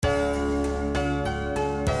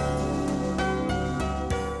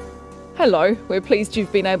Hello, we're pleased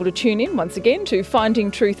you've been able to tune in once again to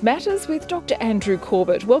Finding Truth Matters with Dr. Andrew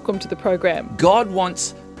Corbett. Welcome to the program. God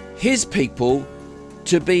wants his people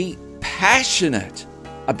to be passionate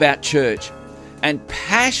about church, and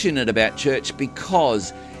passionate about church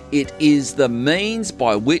because it is the means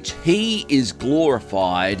by which he is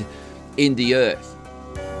glorified in the earth.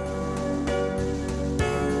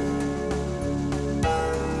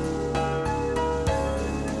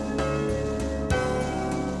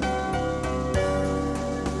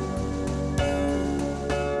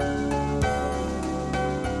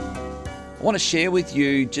 I want to share with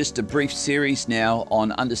you just a brief series now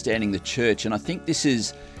on understanding the church, and I think this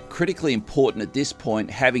is critically important at this point,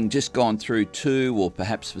 having just gone through 2, or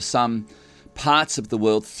perhaps for some parts of the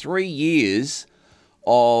world, 3 years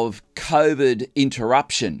of COVID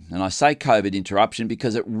interruption. And I say COVID interruption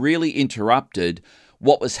because it really interrupted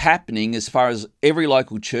what was happening as far as every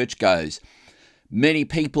local church goes. Many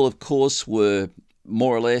people, of course, were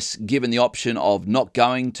more or less given the option of not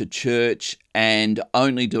going to church and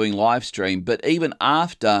only doing live stream. But even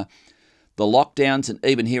after the lockdowns, and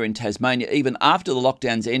even here in Tasmania, even after the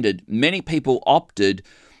lockdowns ended, many people opted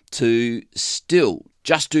to still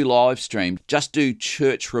just do live stream, just do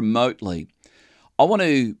church remotely. I want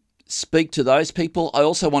to speak to those people. I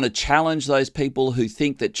also want to challenge those people who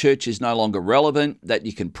think that church is no longer relevant, that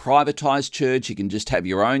you can privatize church, you can just have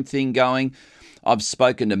your own thing going. I've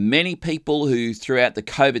spoken to many people who throughout the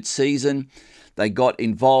COVID season, they got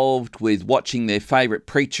involved with watching their favorite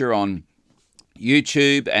preacher on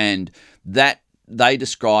YouTube, and that they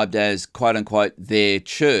described as quote unquote their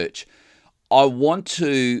church. I want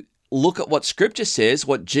to look at what Scripture says,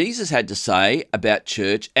 what Jesus had to say about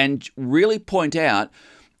church, and really point out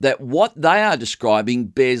that what they are describing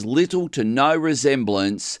bears little to no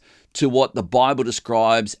resemblance to what the Bible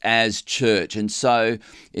describes as church. And so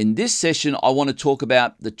in this session, I want to talk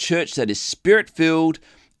about the church that is Spirit-filled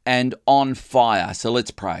and on fire. So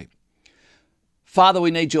let's pray. Father, we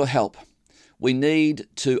need your help. We need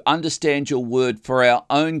to understand your word for our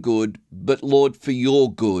own good, but Lord, for your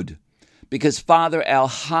good. Because Father, our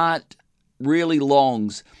heart really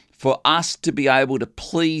longs for us to be able to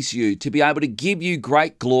please you, to be able to give you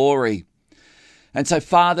great glory. And so,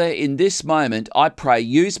 Father, in this moment, I pray,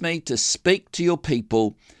 use me to speak to your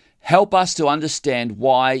people. Help us to understand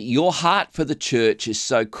why your heart for the church is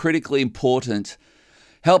so critically important.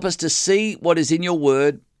 Help us to see what is in your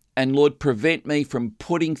word. And Lord, prevent me from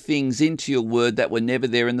putting things into your word that were never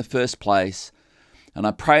there in the first place. And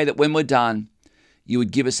I pray that when we're done, you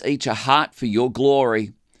would give us each a heart for your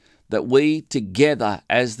glory, that we together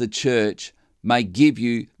as the church may give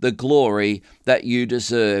you the glory that you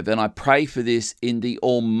deserve. And I pray for this in the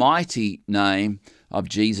almighty name of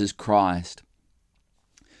Jesus Christ.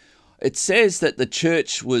 It says that the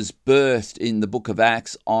church was birthed in the book of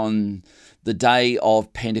Acts on the day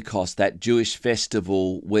of Pentecost, that Jewish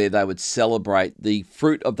festival where they would celebrate the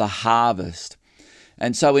fruit of the harvest.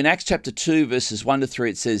 And so in Acts chapter 2, verses 1 to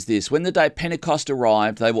 3, it says this: when the day Pentecost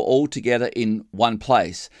arrived, they were all together in one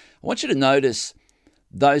place. I want you to notice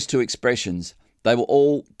those two expressions. They were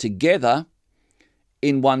all together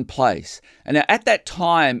in one place. And now at that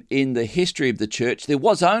time in the history of the church, there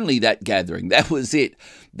was only that gathering. That was it.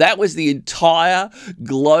 That was the entire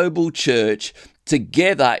global church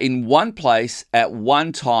together in one place at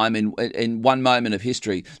one time in one moment of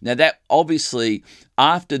history. Now that obviously,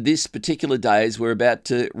 after this particular day, as we're about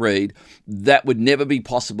to read, that would never be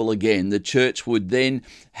possible again. The church would then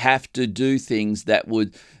have to do things that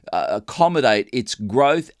would accommodate its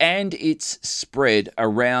growth and its spread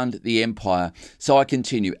around the empire. So I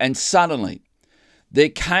continue. And suddenly there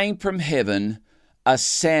came from heaven a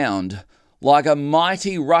sound like a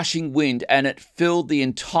mighty rushing wind, and it filled the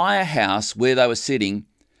entire house where they were sitting,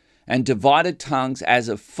 and divided tongues as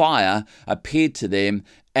of fire appeared to them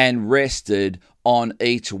and rested on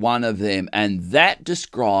each one of them. And that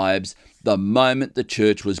describes the moment the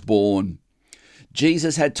church was born.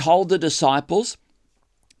 Jesus had told the disciples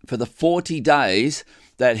for the 40 days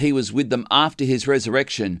that he was with them after his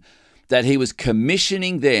resurrection, that he was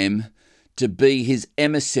commissioning them to be his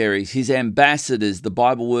emissaries, his ambassadors. The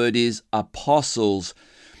Bible word is apostles,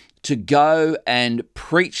 to go and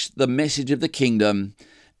preach the message of the kingdom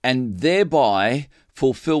and thereby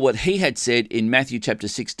fulfill what he had said in Matthew chapter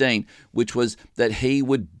 16, which was that he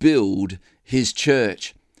would build his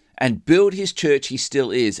church. And build his church he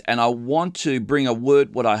still is. And I want to bring a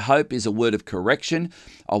word, what I hope is a word of correction.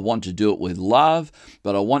 I want to do it with love,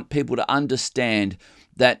 but I want people to understand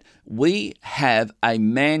that we have a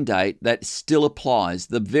mandate that still applies.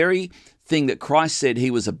 The very thing that Christ said he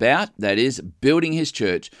was about, that is building his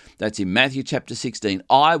church. That's in Matthew chapter 16.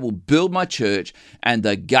 I will build my church and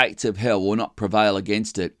the gates of hell will not prevail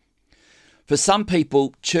against it. For some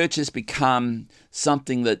people, church has become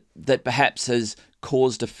something that perhaps has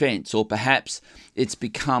caused offense, or perhaps it's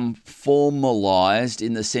become formalized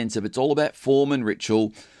in the sense of it's all about form and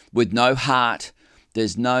ritual with no heart.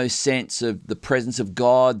 There's no sense of the presence of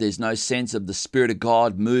God. There's no sense of the Spirit of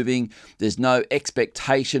God moving. There's no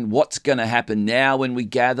expectation what's going to happen now when we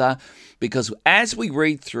gather. Because as we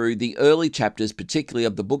read through the early chapters, particularly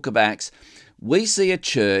of the book of Acts, we see a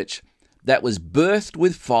church that was birthed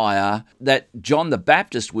with fire, that John the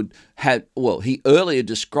Baptist would have, he earlier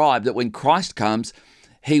described that when Christ comes,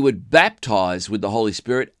 he would baptize with the Holy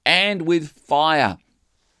Spirit and with fire.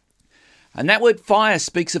 And that word fire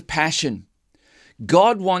speaks of passion.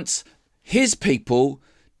 God wants his people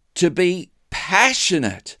to be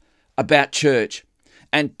passionate about church,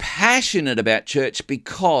 and passionate about church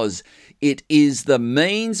because it is the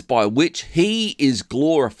means by which he is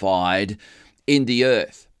glorified in the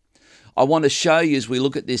earth. I want to show you as we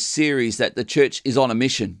look at this series that the church is on a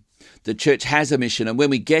mission. The church has a mission. And when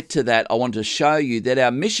we get to that, I want to show you that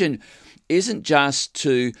our mission isn't just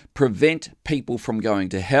to prevent people from going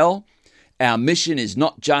to hell. Our mission is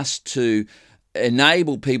not just to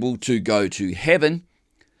enable people to go to heaven.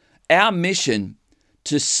 Our mission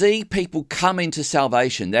to see people come into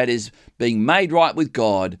salvation, that is being made right with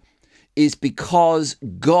God, is because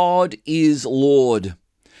God is Lord.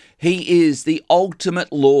 He is the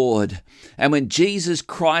ultimate Lord. And when Jesus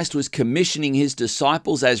Christ was commissioning his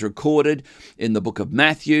disciples, as recorded in the book of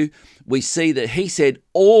Matthew, we see that he said,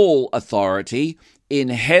 all authority in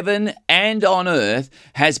heaven and on earth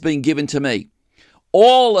has been given to me.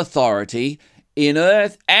 All authority in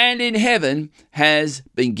earth and in heaven has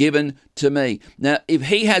been given to me. Now, if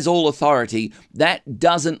he has all authority, that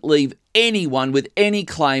doesn't leave anyone with any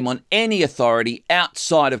claim on any authority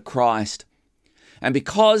outside of Christ. And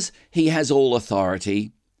because he has all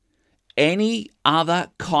authority, any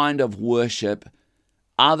other kind of worship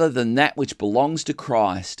other than that which belongs to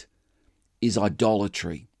Christ is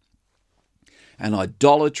idolatry. And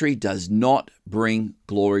idolatry does not bring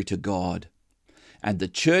glory to God. And the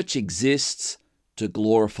church exists to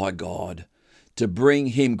glorify God, to bring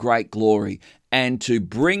him great glory, and to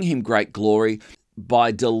bring him great glory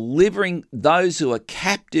by delivering those who are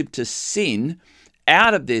captive to sin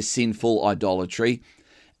out of their sinful idolatry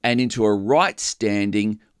and into a right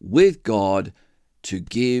standing with God to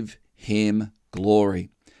give him glory.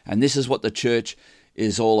 And this is what the church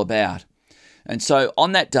is all about. And so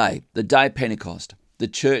on that day, the day of Pentecost, the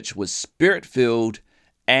church was spirit-filled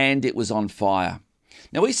and it was on fire.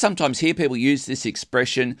 Now, we sometimes hear people use this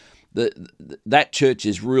expression that church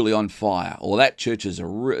is really on fire, or that church is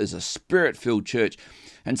a spirit-filled church.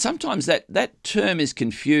 And sometimes that term is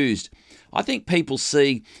confused. I think people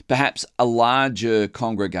see perhaps a larger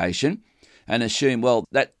congregation and assume, well,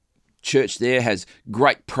 that church there has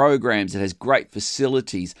great programs, it has great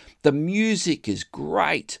facilities, the music is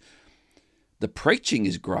great, the preaching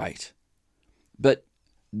is great. But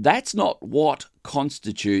that's not what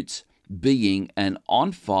constitutes being an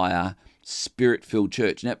on-fire, spirit-filled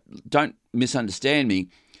church. Now, don't misunderstand me.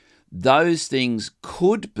 Those things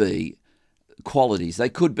could be qualities. They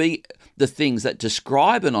could be the things that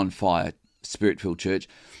describe an on-fire, spirit-filled church,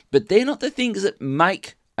 but they're not the things that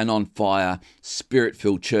make an on-fire,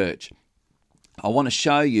 spirit-filled church. I want to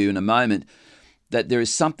show you in a moment that there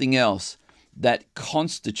is something else that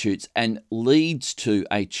constitutes and leads to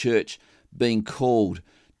a church being called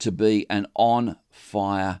to be an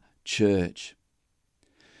on-fire church.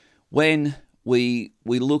 When we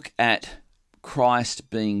look at Christ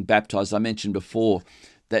being baptized, I mentioned before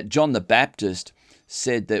that John the Baptist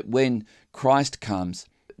said that when Christ comes,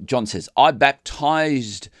 John says, I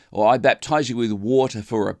baptize you with water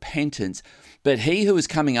for repentance, but he who is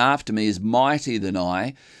coming after me is mightier than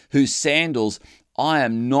I, whose sandals I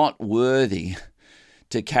am not worthy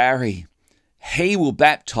to carry. He will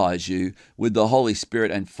baptize you with the Holy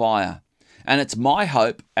Spirit and fire. And it's my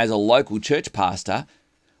hope as a local church pastor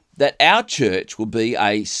that our church will be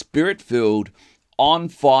a spirit-filled,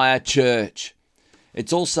 on-fire church.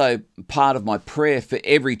 It's also part of my prayer for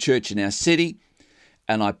every church in our city.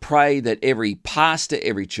 And I pray that every pastor,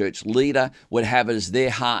 every church leader would have it as their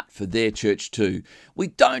heart for their church too. We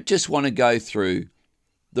don't just want to go through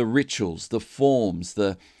the rituals, the forms,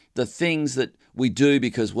 the things that we do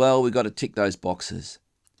because, well, we've got to tick those boxes.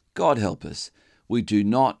 God help us. We do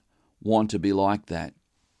not want to be like that.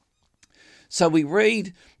 So we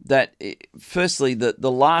read that, firstly,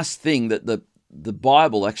 the last thing that the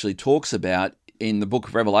Bible actually talks about in the book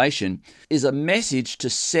of Revelation is a message to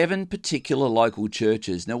 7 particular local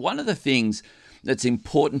churches. Now, one of the things that's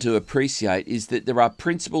important to appreciate is that there are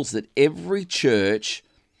principles that every church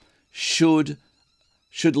should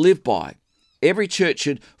live by. Every church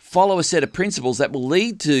should follow a set of principles that will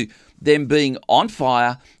lead to them being on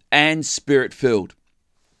fire and Spirit-filled.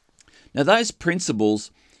 Now, those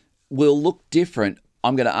principles will look different,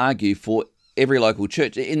 I'm going to argue, for every local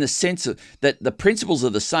church, in the sense of that the principles are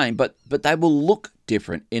the same, but they will look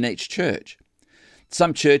different in each church.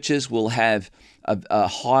 Some churches will have a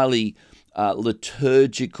highly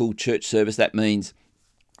liturgical church service. That means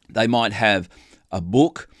they might have a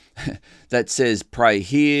book that says pray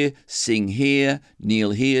here, sing here,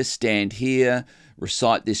 kneel here, stand here,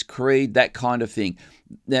 recite this creed, that kind of thing.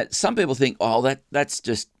 Now, some people think, oh, that's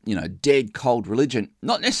just, dead, cold religion.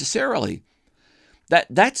 Not necessarily.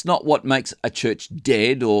 That's not what makes a church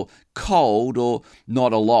dead or cold or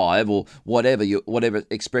not alive or whatever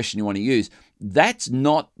expression you want to use. That's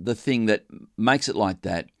not the thing that makes it like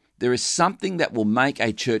that. There is something that will make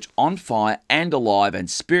a church on fire and alive and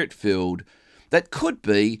Spirit-filled that could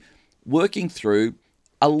be working through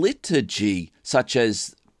a liturgy, such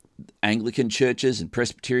as Anglican churches and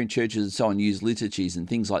Presbyterian churches and so on use liturgies and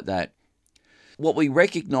things like that. What we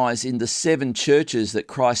recognize in the 7 churches that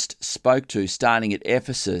Christ spoke to, starting at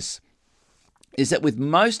Ephesus, is that with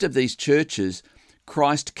most of these churches,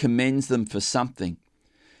 Christ commends them for something.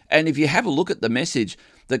 And if you have a look at the message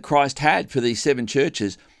that Christ had for these 7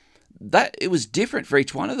 churches, that it was different for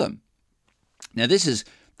each one of them. Now, this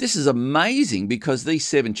is amazing because these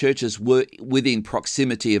 7 churches were within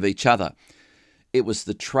proximity of each other. It was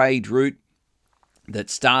the trade route that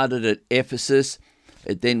started at Ephesus.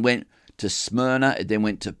 It then went to Smyrna. It then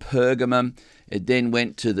went to Pergamum. It then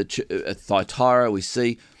went to the Thyatira. We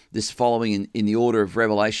see this following in the order of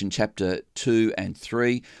Revelation chapter 2 and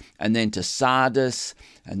 3, and then to Sardis,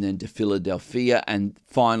 and then to Philadelphia, and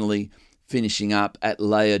finally finishing up at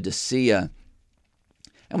Laodicea.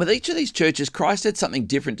 And with each of these churches, Christ had something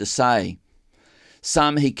different to say.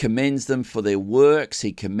 Some he commends them for their works.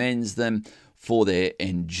 He commends them for their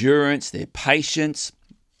endurance, their patience.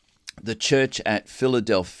 The church at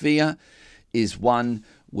Philadelphia is one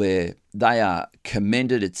where they are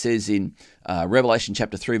commended. It says in Revelation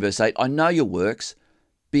chapter 3, verse 8, I know your works.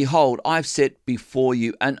 Behold, I've set before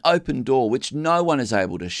you an open door which no one is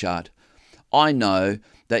able to shut. I know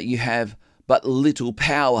that you have but little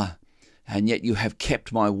power, and yet you have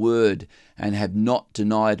kept my word and have not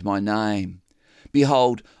denied my name.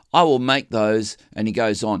 Behold, I will make those, and he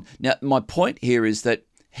goes on. Now, my point here is that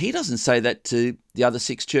he doesn't say that to the other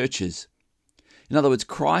 6 churches. In other words,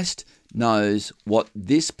 Christ knows what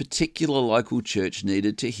this particular local church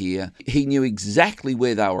needed to hear. He knew exactly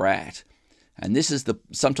where they were at. And this is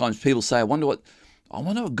sometimes people say, I wonder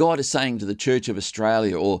what God is saying to the Church of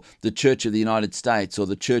Australia or the Church of the United States or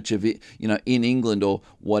the Church of, in England or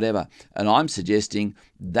whatever. And I'm suggesting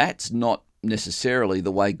that's not necessarily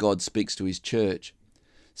the way God speaks to his church.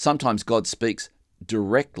 Sometimes God speaks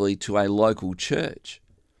directly to a local church.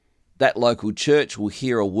 That local church will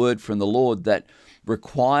hear a word from the Lord that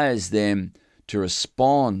requires them to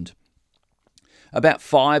respond. About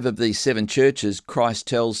 5 of these 7 churches, Christ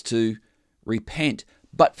tells to repent,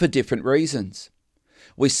 but for different reasons.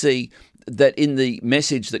 We see that in the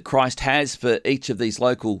message that Christ has for each of these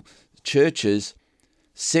local churches,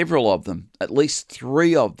 several of them, at least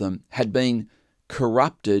 3 of them, had been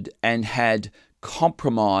corrupted and had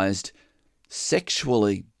compromised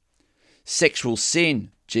sexually. Sexual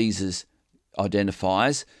sin, Jesus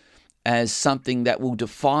identifies as something that will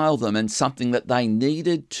defile them and something that they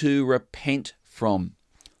needed to repent from.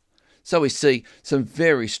 So we see some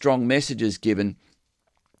very strong messages given.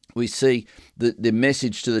 We see the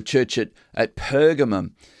message to the church at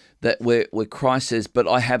Pergamum, that where Christ says, but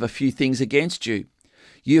I have a few things against you.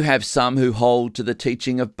 You have some who hold to the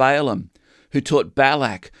teaching of Balaam, who taught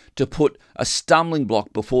Balak to put a stumbling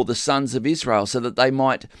block before the sons of Israel so that they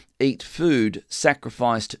might eat food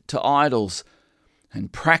sacrificed to idols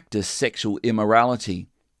and practice sexual immorality.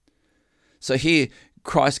 So here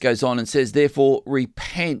Christ goes on and says, therefore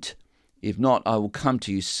repent, if not I will come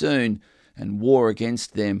to you soon and war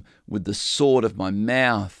against them with the sword of my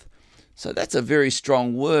mouth. So that's a very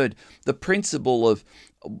strong word. The principle of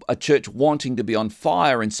a church wanting to be on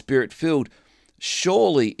fire and Spirit-filled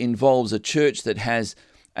surely involves a church that has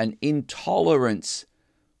an intolerance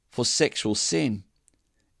for sexual sin,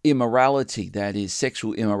 immorality, that is,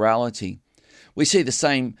 sexual immorality. We see the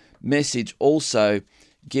same message also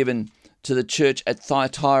given to the church at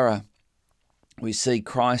Thyatira. We see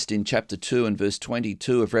Christ in chapter 2 and verse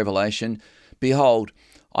 22 of Revelation, behold,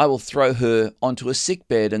 I will throw her onto a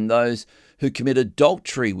sickbed, and those who commit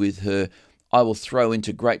adultery with her, I will throw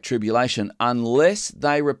into great tribulation unless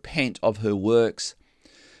they repent of her works.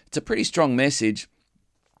 It's a pretty strong message.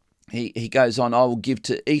 He goes on, I will give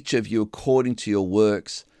to each of you according to your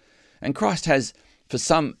works. And Christ has, for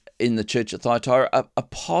some in the church at Thyatira, a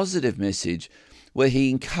positive message where he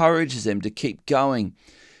encourages them to keep going.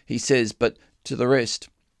 He says, but to the rest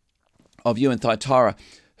of you in Thyatira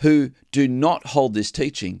who do not hold this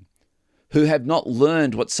teaching, who have not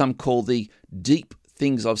learned what some call the deep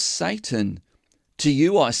things of Satan, to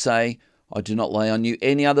you I say, I do not lay on you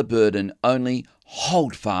any other burden, only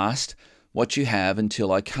hold fast what you have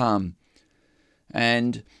until I come.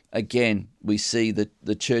 And again, we see that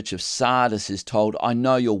the church of Sardis is told, I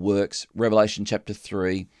know your works, Revelation chapter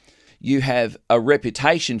 3. You have a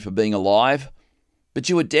reputation for being alive, but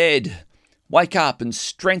you are dead. Wake up and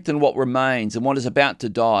strengthen what remains and what is about to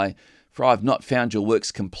die, for I have not found your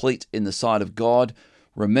works complete in the sight of God.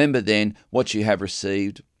 Remember then what you have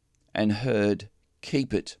received and heard,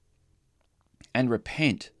 keep it, and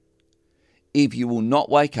repent. If you will not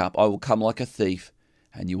wake up, I will come like a thief,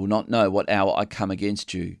 and you will not know what hour I come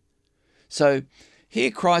against you. So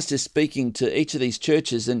here Christ is speaking to each of these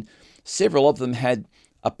churches, and several of them had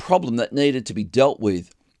a problem that needed to be dealt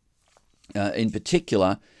with. In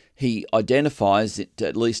particular, he identifies,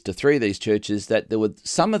 at least to 3 of these churches, that there were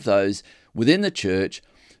some of those within the church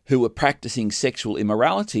who were practicing sexual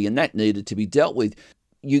immorality, and that needed to be dealt with.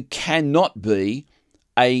 You cannot be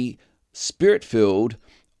a spirit-filled,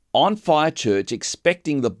 on-fire church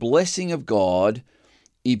expecting the blessing of God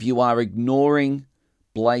if you are ignoring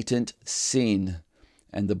blatant sin.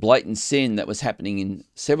 And the blatant sin that was happening in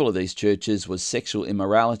several of these churches was sexual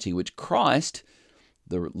immorality, which Christ,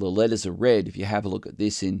 the letters are red, if you have a look at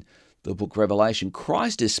this in the book of Revelation,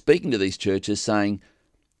 Christ is speaking to these churches saying,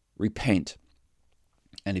 repent.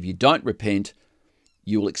 And if you don't repent,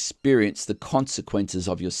 you will experience the consequences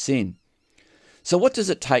of your sin. So what does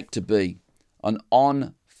it take to be an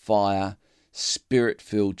on-fire,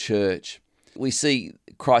 spirit-filled church? We see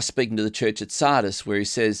Christ speaking to the church at Sardis where he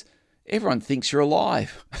says, everyone thinks you're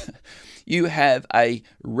alive. You have a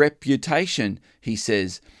reputation, he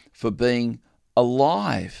says, for being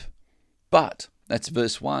alive. But, that's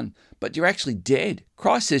verse 1, but you're actually dead.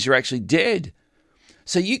 Christ says you're actually dead.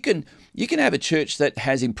 So you can have a church that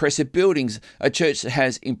has impressive buildings, a church that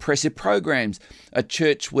has impressive programs, a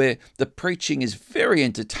church where the preaching is very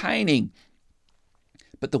entertaining,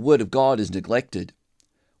 but the word of God is neglected.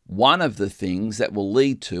 One of the things that will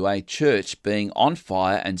lead to a church being on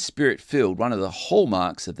fire and spirit-filled, one of the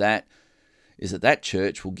hallmarks of that is that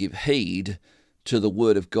church will give heed to the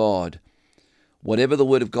word of God. Whatever the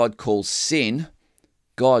word of God calls sin,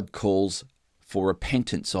 God calls for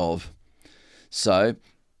repentance of. So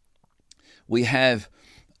we have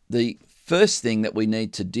the first thing that we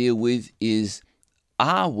need to deal with is,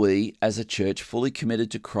 are we as a church fully committed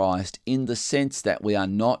to Christ in the sense that we are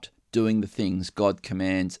not doing the things God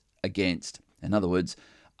commands against? In other words,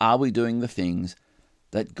 are we doing the things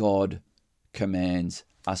that God commands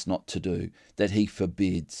us not to do, that he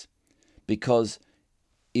forbids? Because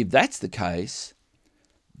if that's the case,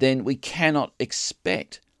 then we cannot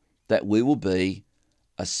expect that we will be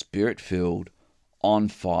a spirit-filled,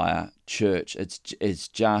 on-fire church. It's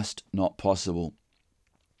just not possible.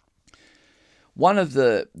 One of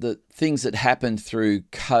the things that happened through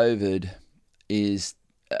COVID is,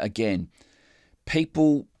 again,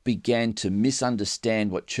 people began to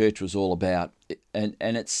misunderstand what church was all about. And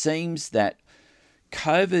it seems that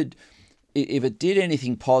COVID, if it did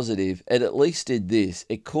anything positive, it at least did this.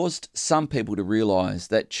 It caused some people to realize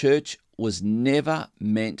that church was never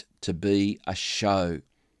meant to be a show.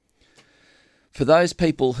 For those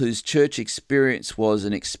people whose church experience was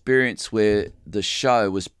an experience where the show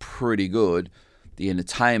was pretty good, the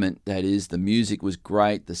entertainment, that is, the music was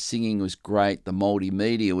great, the singing was great, the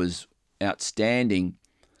multimedia was outstanding,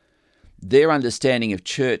 their understanding of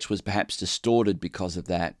church was perhaps distorted because of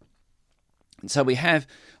that. And so I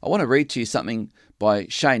want to read to you something by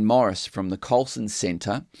Shane Morris from the Colson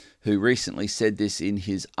Centre, who recently said this in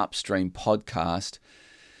his Upstream podcast.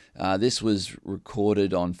 This was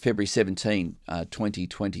recorded on February 17,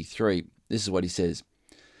 2023. This is what he says.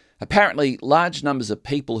 Apparently, large numbers of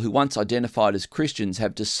people who once identified as Christians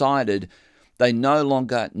have decided they no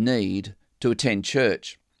longer need to attend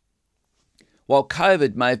church. While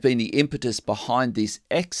COVID may have been the impetus behind this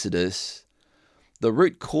exodus, the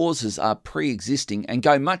root causes are pre-existing and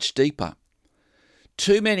go much deeper.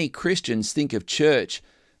 Too many Christians think of church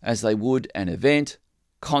as they would an event,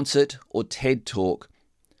 concert, or TED Talk,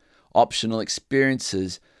 optional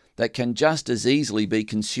experiences that can just as easily be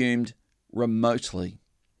consumed remotely.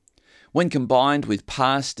 When combined with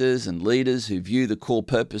pastors and leaders who view the core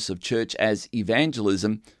purpose of church as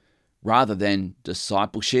evangelism rather than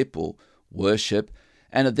discipleship or worship,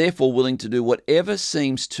 and are therefore willing to do whatever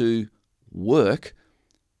seems to work,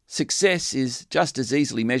 success is just as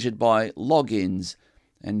easily measured by logins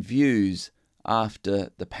and views after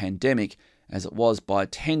the pandemic as it was by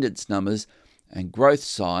attendance numbers and growth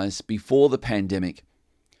size before the pandemic.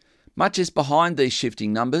 Much is behind these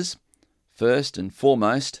shifting numbers. First and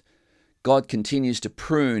foremost, God continues to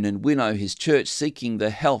prune and winnow his church, seeking the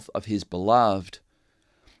health of his beloved.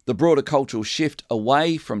 The broader cultural shift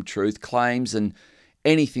away from truth claims and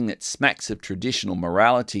anything that smacks of traditional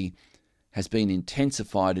morality has been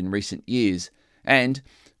intensified in recent years, and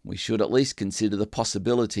we should at least consider the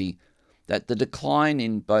possibility that the decline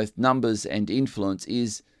in both numbers and influence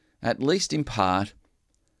is, at least in part,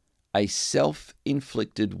 a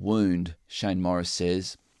self-inflicted wound, Shane Morris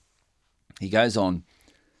says. He goes on,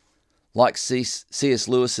 like C.S.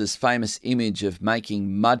 Lewis's famous image of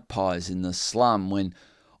making mud pies in the slum when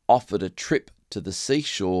offered a trip to the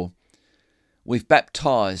seashore, we've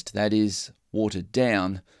baptized, that is, watered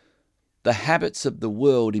down, the habits of the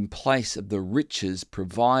world in place of the riches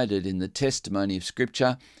provided in the testimony of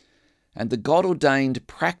Scripture and the God-ordained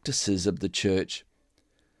practices of the church.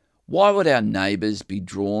 Why would our neighbours be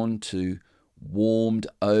drawn to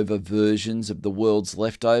warmed-over versions of the world's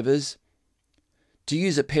leftovers? To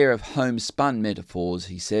use a pair of homespun metaphors,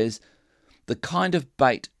 he says, the kind of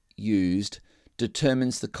bait used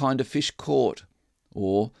determines the kind of fish caught,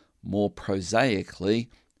 or, more prosaically,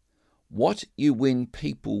 what you win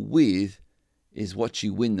people with is what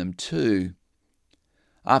you win them to.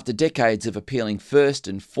 After decades of appealing first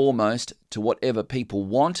and foremost to whatever people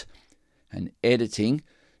want and editing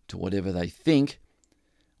to whatever they think,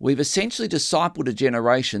 we've essentially discipled a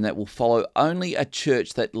generation that will follow only a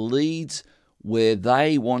church that leads where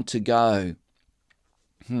they want to go.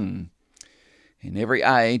 In every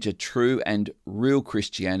age, a true and real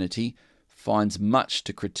Christianity finds much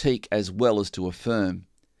to critique as well as to affirm.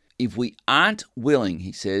 If we aren't willing,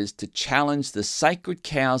 he says, to challenge the sacred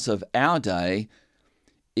cows of our day,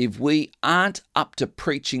 if we aren't up to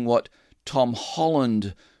preaching what Tom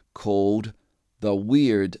Holland called the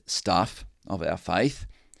weird stuff of our faith,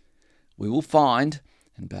 we will find,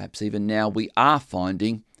 and perhaps even now we are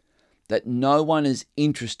finding, that no one is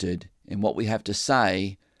interested in what we have to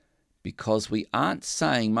say because we aren't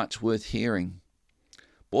saying much worth hearing.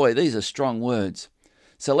 Boy, these are strong words.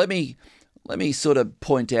 So let me sort of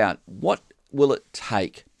point out, what will it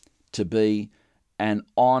take to be an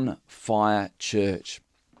on-fire church?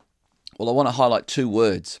 Well, I want to highlight two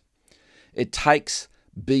words. It takes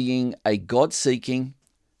being a God-seeking,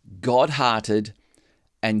 God-hearted,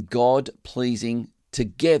 and God-pleasing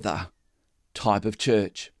together type of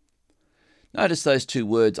church. Notice those two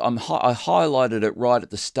words. I highlighted it right at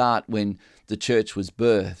the start when the church was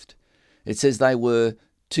birthed. It says they were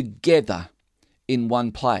together in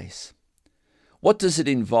one place. What does it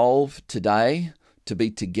involve today to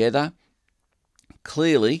be together?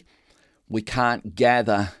 Clearly, we can't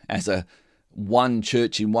gather as a one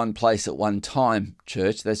church in one place at one time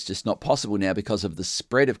church. That's just not possible now because of the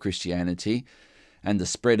spread of Christianity and the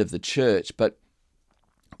spread of the church. But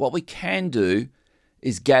what we can do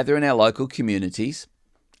is gather in our local communities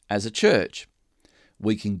as a church.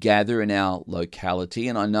 We can gather in our locality,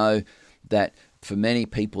 and I know that for many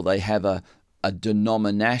people they have a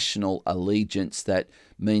denominational allegiance that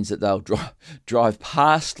means that they'll drive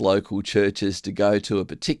past local churches to go to a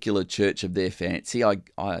particular church of their fancy. I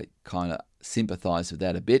kind of sympathise with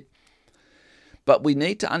that a bit. But we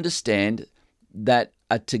need to understand that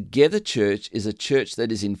a together church is a church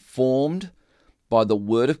that is informed by the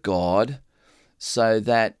Word of God, so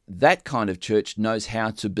that that kind of church knows how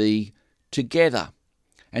to be together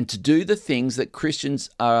and to do the things that Christians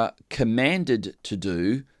are commanded to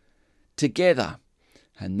do together.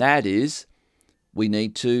 And that is, we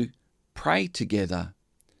need to pray together.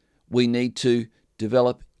 We need to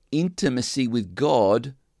develop intimacy with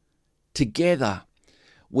God together.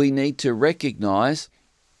 We need to recognize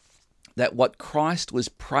that what Christ was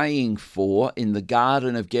praying for in the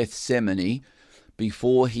Garden of Gethsemane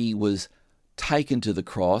before he was taken to the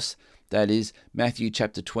cross, that is Matthew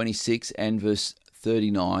chapter 26 and verse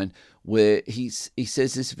 39, where he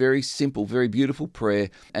says this very simple, very beautiful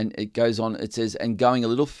prayer, and it goes on, it says, and going a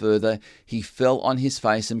little further, he fell on his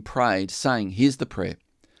face and prayed, saying, here's the prayer,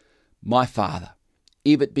 my Father,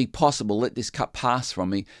 if it be possible, let this cup pass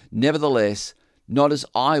from me. Nevertheless, not as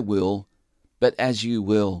I will, but as you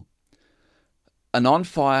will. An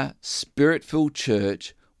on-fire, spirit-filled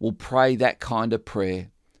church will pray that kind of prayer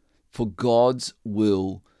for God's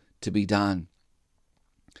will to be done.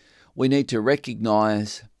 we need to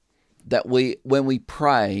recognize that when we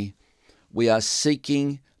pray, we are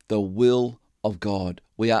seeking the will of God.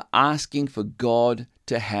 We are asking for God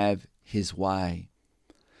to have his way.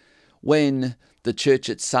 When the church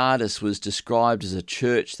at Sardis was described as a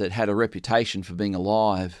church that had a reputation for being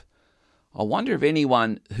alive, I wonder if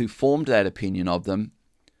anyone who formed that opinion of them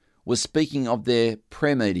was speaking of their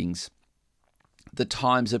prayer meetings, the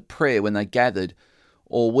times of prayer when they gathered,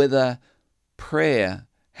 or whether prayer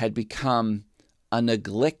had become a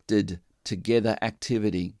neglected together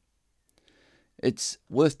activity. It's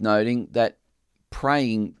worth noting that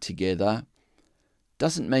praying together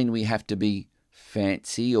doesn't mean we have to be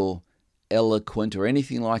fancy or eloquent or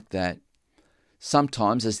anything like that.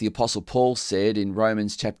 Sometimes, as the Apostle Paul said in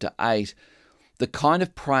Romans chapter 8, the kind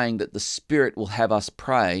of praying that the Spirit will have us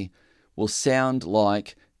pray will sound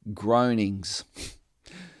like groanings.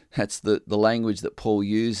 That's the language that Paul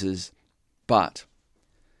uses. But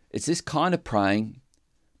it's this kind of praying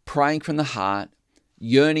from the heart,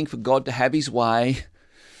 yearning for God to have his way,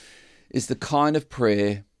 is the kind of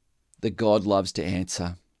prayer that God loves to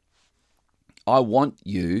answer. I want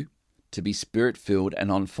you to be Spirit-filled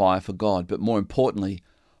and on fire for God, but more importantly,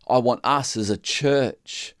 I want us as a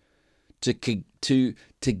church to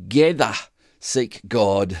together seek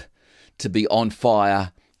God, to be on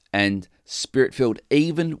fire and Spirit-filled,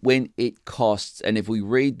 even when it costs. And if we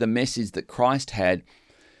read the message that Christ had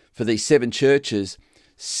for these 7 churches,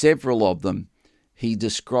 several of them he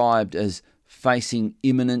described as facing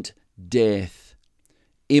imminent death,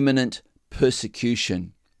 imminent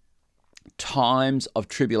persecution, times of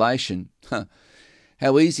tribulation.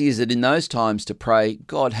 How easy is it in those times to pray,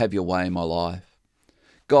 God, have your way in my life.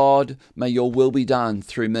 God, may your will be done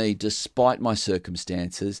through me despite my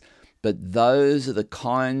circumstances. But those are the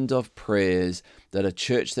kind of prayers that a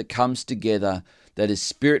church that comes together, that is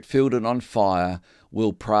Spirit-filled and on fire,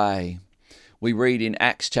 will pray. We read in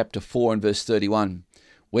Acts chapter 4 and verse 31,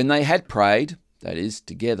 when they had prayed, that is,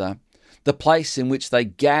 together, the place in which they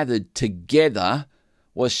gathered together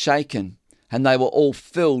was shaken, and they were all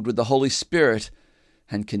filled with the Holy Spirit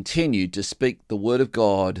and continued to speak the word of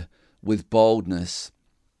God with boldness.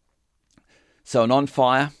 So an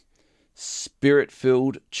on-fire,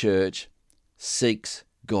 Spirit-filled church seeks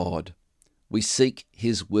God. We seek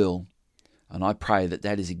his will, and I pray that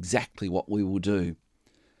that is exactly what we will do.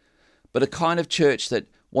 But a kind of church that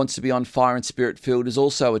wants to be on fire and Spirit-filled is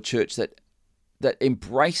also a church that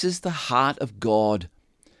embraces the heart of God.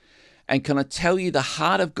 And can I tell you, the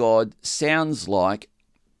heart of God sounds like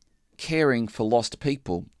caring for lost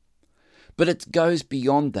people. But it goes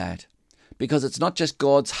beyond that, because it's not just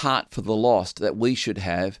God's heart for the lost that we should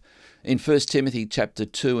have. In 1 Timothy chapter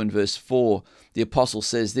 2 and verse 4, the apostle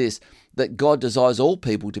says this, that God desires all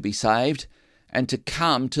people to be saved and to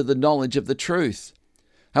come to the knowledge of the truth.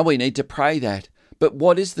 And we need to pray that. But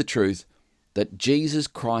what is the truth? That Jesus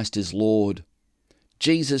Christ is Lord.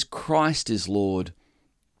 Jesus Christ is Lord.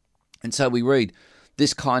 And so we read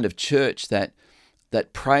this kind of church that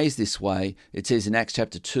prays this way. It says in Acts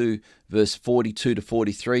chapter 2, verse 42 to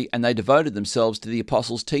 43, and they devoted themselves to the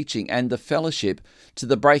apostles' teaching and the fellowship, to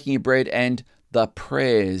the breaking of bread and the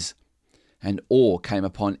prayers. And awe came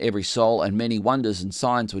upon every soul, and many wonders and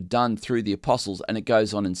signs were done through the apostles. And it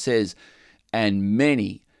goes on and says, and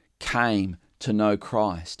many came to know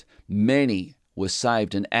Christ. Many were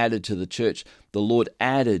saved and added to the church. The Lord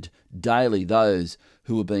added daily those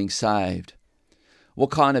who were being saved.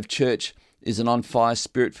 What kind of church is an on-fire,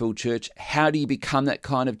 Spirit-filled church? How do you become that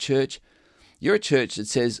kind of church? You're a church that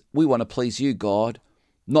says, we want to please you, God,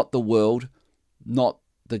 not the world, not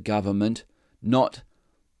the government, not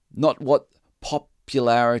what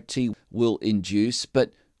popularity will induce,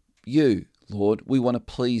 but you, Lord. We want to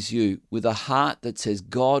please you with a heart that says,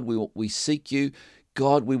 God, we seek you.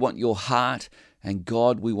 God, we want your heart, and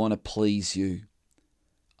God, we want to please you.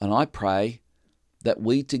 And I pray that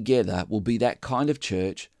we together will be that kind of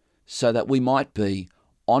church so that we might be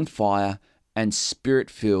on fire and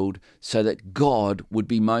Spirit-filled so that God would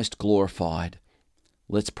be most glorified.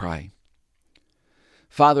 Let's pray.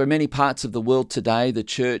 Father, in many parts of the world today, the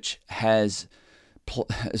church has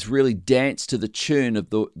really danced to the tune of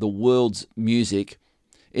the world's music,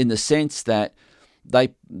 in the sense that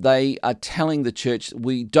they are telling the church,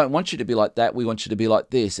 we don't want you to be like that, we want you to be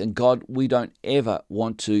like this. And God, we don't ever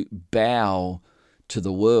want to bow to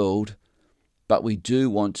the world, but we do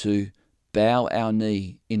want to bow our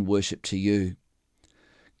knee in worship to you.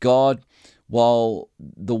 God, while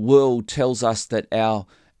the world tells us that our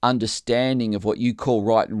understanding of what you call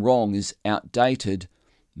right and wrong is outdated,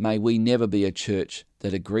 may we never be a church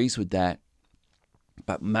that agrees with that.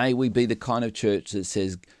 But may we be the kind of church that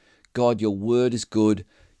says, God, your word is good.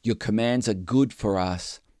 Your commands are good for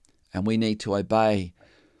us, and we need to obey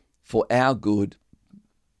for our good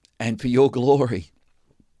and for your glory.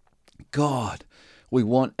 God, we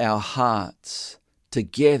want our hearts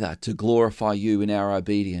together to glorify you in our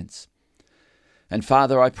obedience. And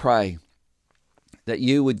Father, I pray that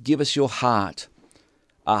you would give us your heart,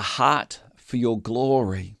 a heart for your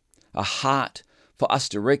glory, a heart for us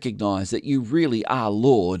to recognize that you really are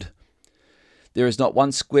Lord. There is not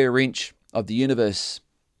one square inch of the universe,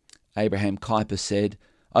 Abraham Kuyper said,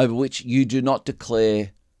 over which you do not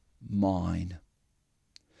declare mine.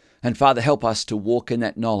 And Father, help us to walk in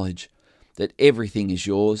that knowledge that everything is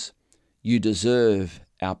yours. You deserve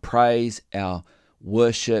our praise, our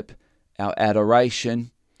worship, our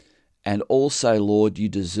adoration, and also, Lord, you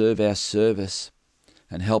deserve our service.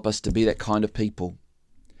 And help us to be that kind of people.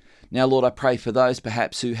 Now, Lord, I pray for those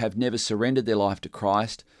perhaps who have never surrendered their life to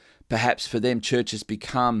Christ. Perhaps for them, church has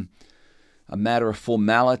become a matter of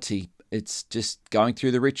formality. It's just going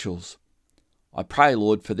through the rituals. I pray,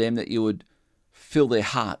 Lord, for them that you would fill their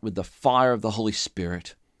heart with the fire of the Holy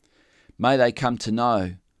Spirit. May they come to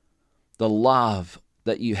know the love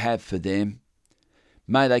that you have for them.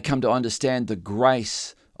 May they come to understand the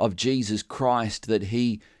grace of Jesus Christ that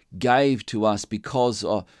he gave to us because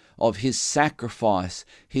of his sacrifice,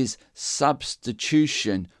 his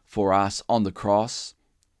substitution for us on the cross.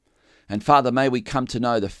 And Father, may we come to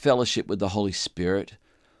know the fellowship with the Holy Spirit,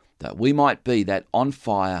 that we might be that on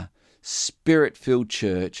fire, Spirit-filled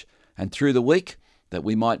church, and through the week, that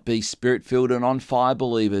we might be Spirit-filled and on fire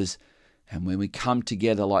believers. And when we come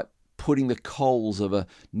together like putting the coals of a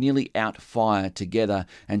nearly out fire together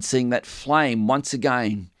and seeing that flame once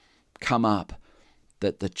again come up,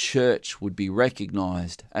 that the church would be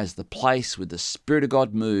recognized as the place where the Spirit of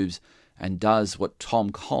God moves and does what Tom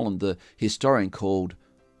Holland, the historian, called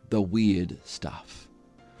the weird stuff.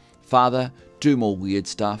 Father, do more weird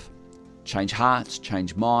stuff. Change hearts,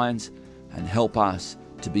 change minds, and help us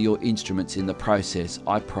to be your instruments in the process,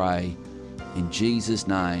 I pray, in Jesus'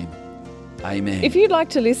 name. Amen. If you'd like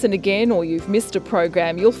to listen again or you've missed a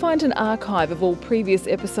program, you'll find an archive of all previous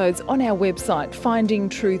episodes on our website,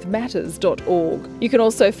 findingtruthmatters.org. You can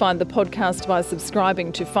also find the podcast by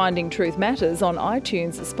subscribing to Finding Truth Matters on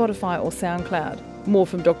iTunes, Spotify or SoundCloud. More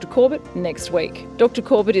from Dr. Corbett next week. Dr.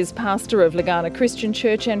 Corbett is pastor of Legana Christian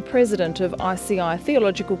Church and president of ICI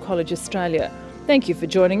Theological College Australia. Thank you for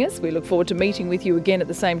joining us. We look forward to meeting with you again at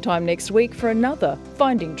the same time next week for another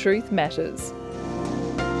Finding Truth Matters.